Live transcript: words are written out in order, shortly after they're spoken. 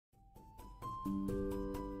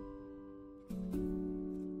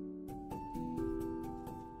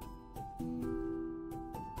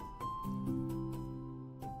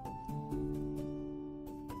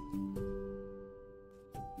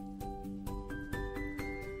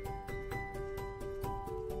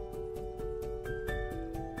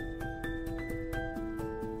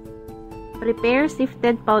Prepare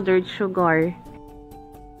sifted powdered sugar.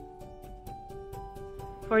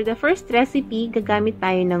 For the first recipe, gagamit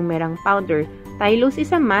tayo ng meringue powder. Taglish is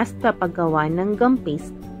a must sa paggawa ng gum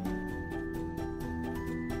paste.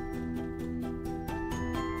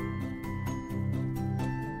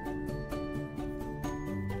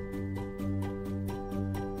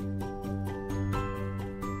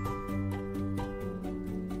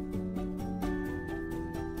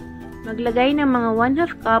 Maglagay ng mga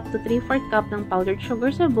 1/2 cup to 3/4 cup ng powdered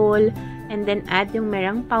sugar sa bowl and then add yung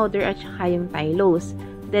meringue powder at saka yung taglish.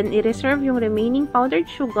 Then, i-reserve yung remaining powdered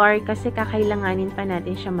sugar kasi kakailanganin pa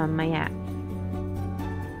natin siya mamaya.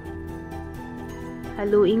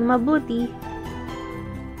 Haluing mabuti.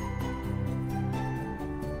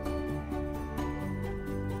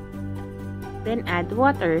 Then, add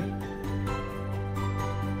water.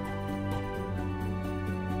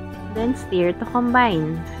 Then, stir to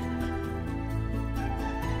combine.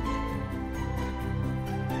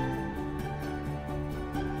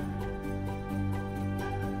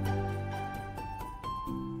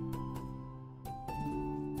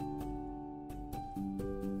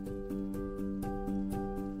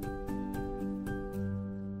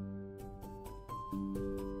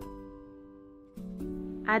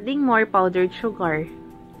 Adding more powdered sugar.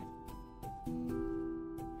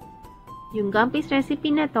 Yung gum paste recipe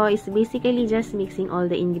na to is basically just mixing all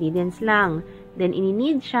the ingredients lang. Then,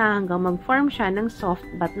 ini-knead siya hanggang mag-form siya ng soft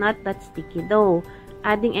but not that sticky dough.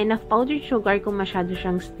 Adding enough powdered sugar kung masyado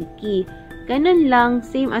siyang sticky. Ganun lang,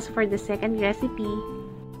 same as for the second recipe.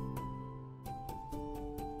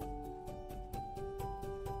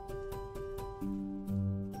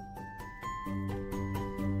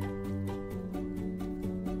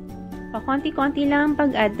 Pakonti-konti lang ang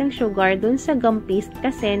pag-add ng sugar dun sa gum paste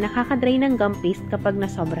kasi nakakadry ng gum paste kapag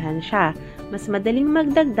nasobrahan siya. Mas madaling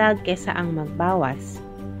magdagdag kesa ang magbawas.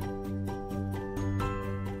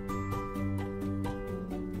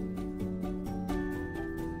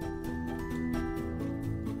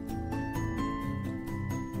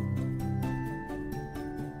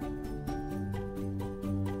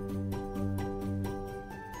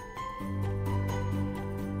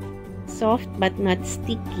 Soft but not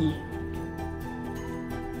sticky.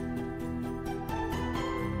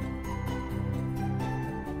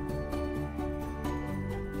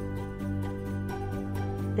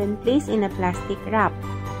 Then place in a plastic wrap.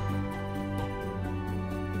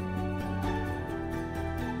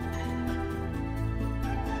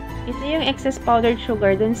 Ito yung excess powdered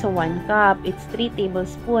sugar dun sa 1 cup. It's 3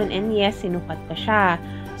 tablespoons and yes, sinukat ko siya.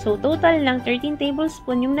 So, total lang 13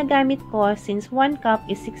 tablespoons yung nagamit ko since 1 cup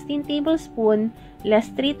is 16 tablespoons less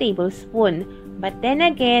 3 tablespoons. But then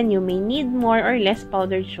again, you may need more or less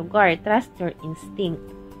powdered sugar. Trust your instinct.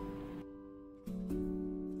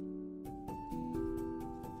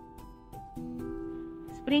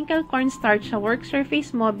 Sprinkle cornstarch sa work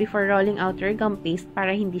surface mo before rolling out your gum paste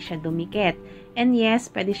para hindi siya dumikit. And yes,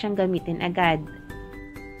 pwede siyang gamitin agad.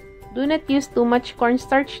 Do not use too much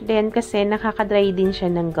cornstarch din kasi nakakadry din siya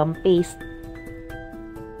ng gum paste.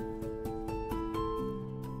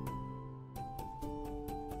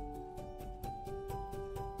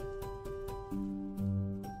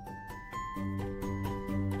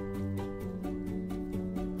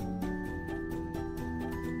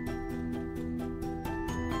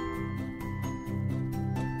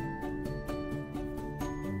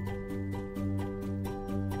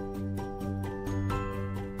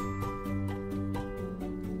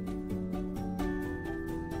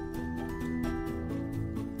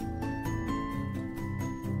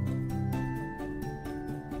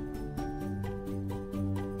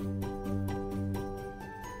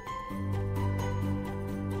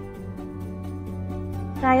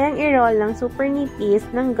 Kayang i-roll ng super nipis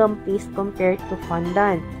ng gum paste compared to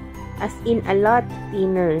fondant. As in, a lot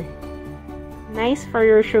thinner. Nice for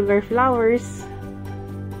your sugar flowers.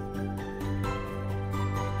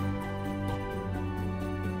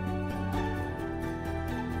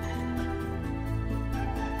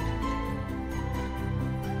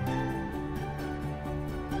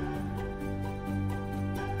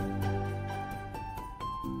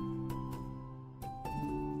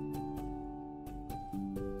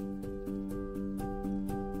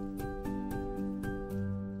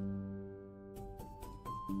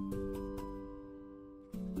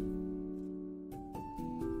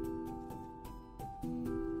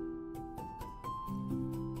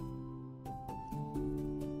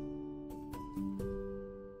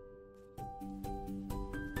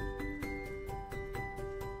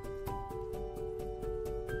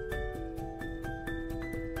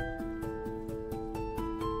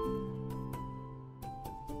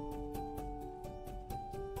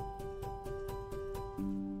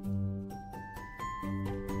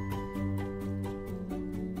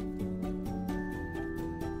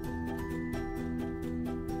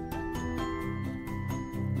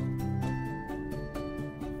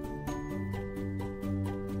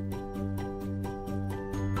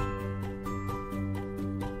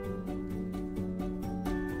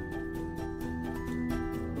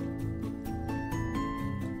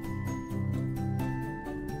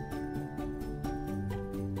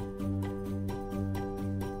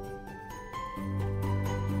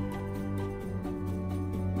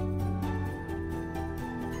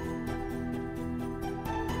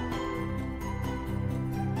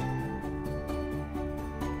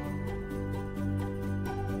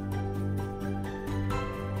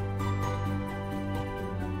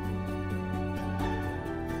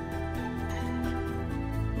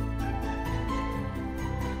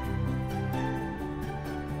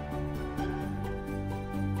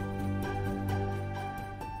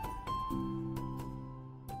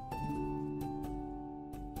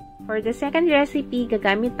 For the second recipe,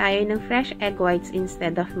 gagamit tayo ng fresh egg whites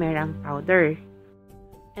instead of meringue powder.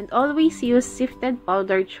 And always use sifted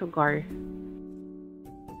powdered sugar.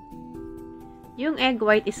 Yung egg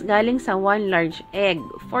white is galing sa 1 large egg.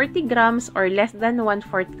 40 grams or less than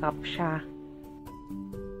 1/4 cup siya.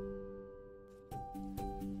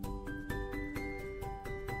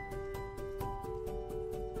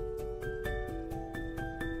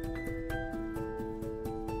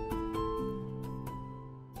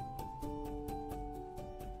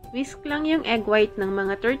 Whisk lang yung egg white ng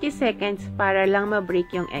mga 30 seconds para lang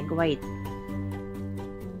ma-break yung egg white.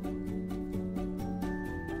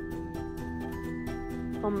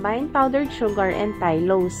 Combine powdered sugar and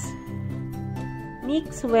taglish.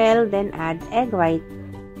 Mix well, then add egg white.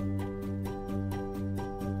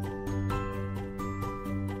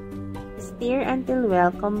 Stir until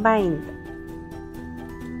well combined.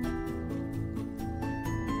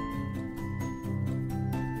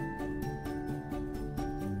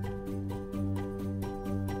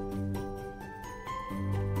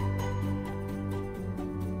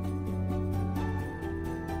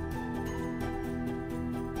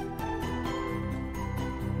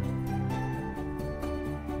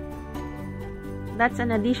 That's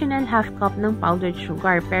an additional half cup ng powdered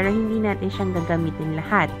sugar, pero hindi natin siyang gagamitin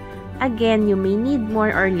lahat. Again, you may need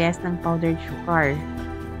more or less ng powdered sugar.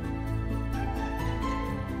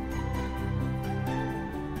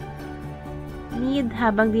 Knead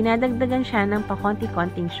habang dinadagdagan siya ng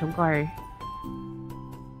pakonti-konting sugar.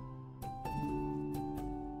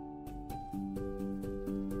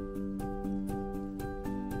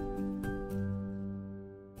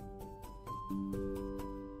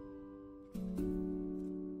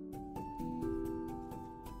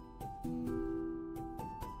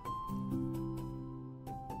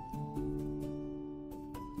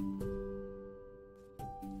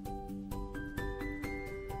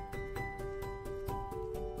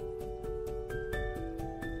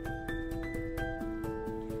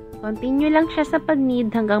 Continue lang siya sa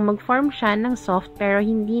pag-knead hanggang mag-form siya ng soft pero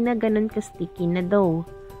hindi na ganun ka-sticky na dough.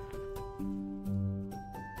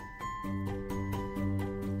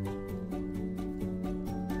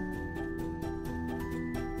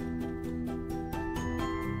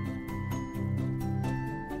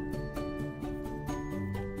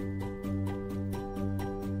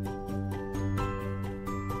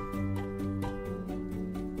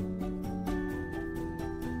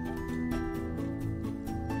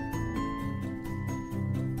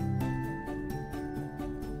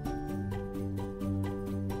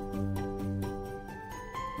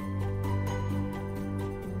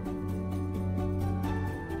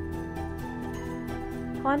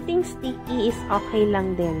 Konting sticky is okay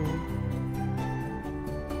lang din.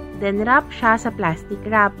 Then wrap siya sa plastic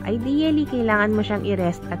wrap. Ideally, kailangan mo siyang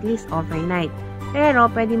i-rest at least overnight. Pero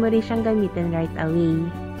pwede mo rin siyang gamitin right away.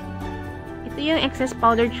 Ito yung excess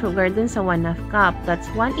powdered sugar dun sa 1/2 cup. That's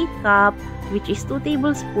 1/8 cup, which is 2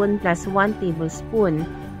 tablespoons plus 1 tablespoon.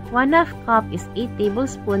 1/2 cup is 8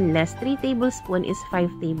 tablespoons less 3 tablespoons is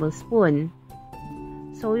 5 tablespoons.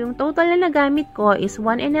 So, yung total na nagamit ko is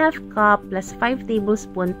 1/2 cup plus 5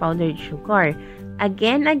 tablespoon powdered sugar.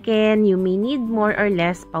 Again, you may need more or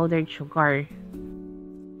less powdered sugar.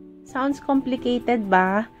 Sounds complicated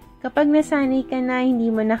ba? Kapag nasanay ka na,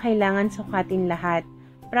 hindi mo na kailangan sukatin lahat.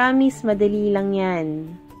 Promise, madali lang yan.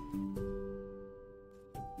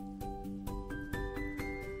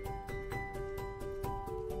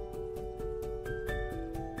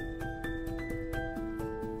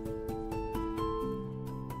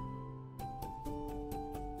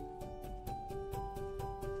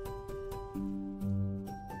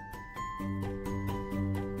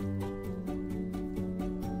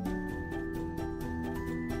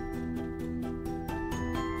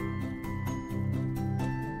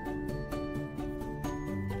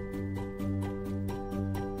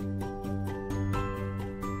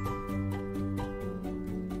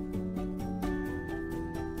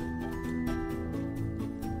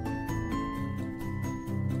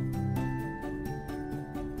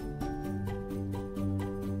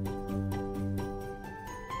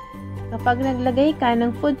 Kapag naglagay ka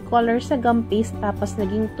ng food color sa gum paste tapos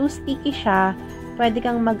naging too sticky siya, pwede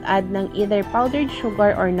kang mag-add ng either powdered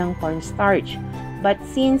sugar or ng cornstarch. But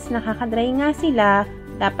since nakakadry nga sila,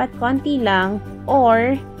 dapat konti lang,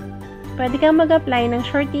 or pwede kang mag-apply ng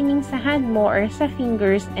shortening sa hand mo or sa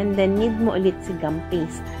fingers and then knead mo ulit si gum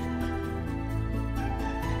paste.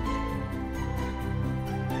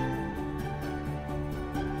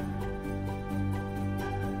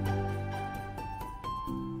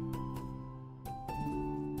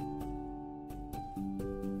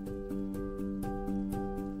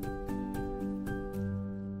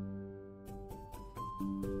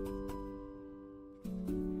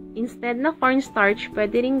 Instead na cornstarch,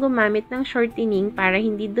 pwede rin gumamit ng shortening para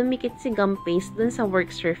hindi dumikit si gum paste dun sa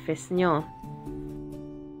work surface nyo.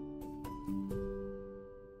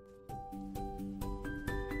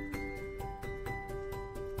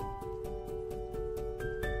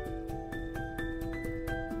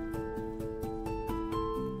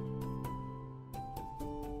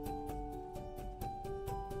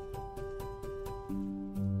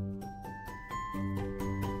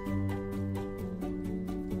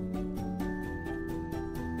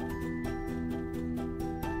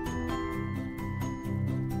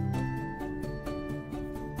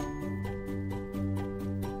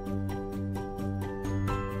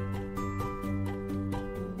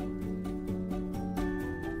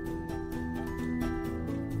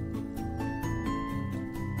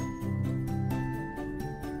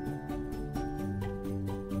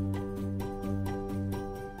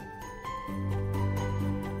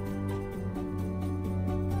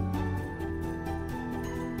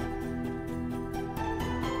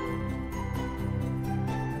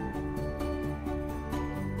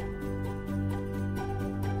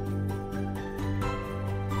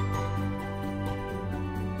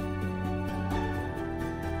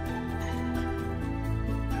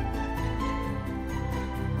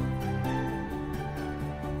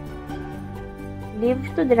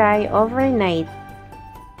 Leave to dry overnight.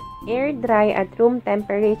 Air dry at room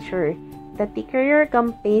temperature. The thicker your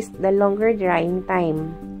gum paste, the longer drying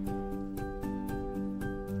time.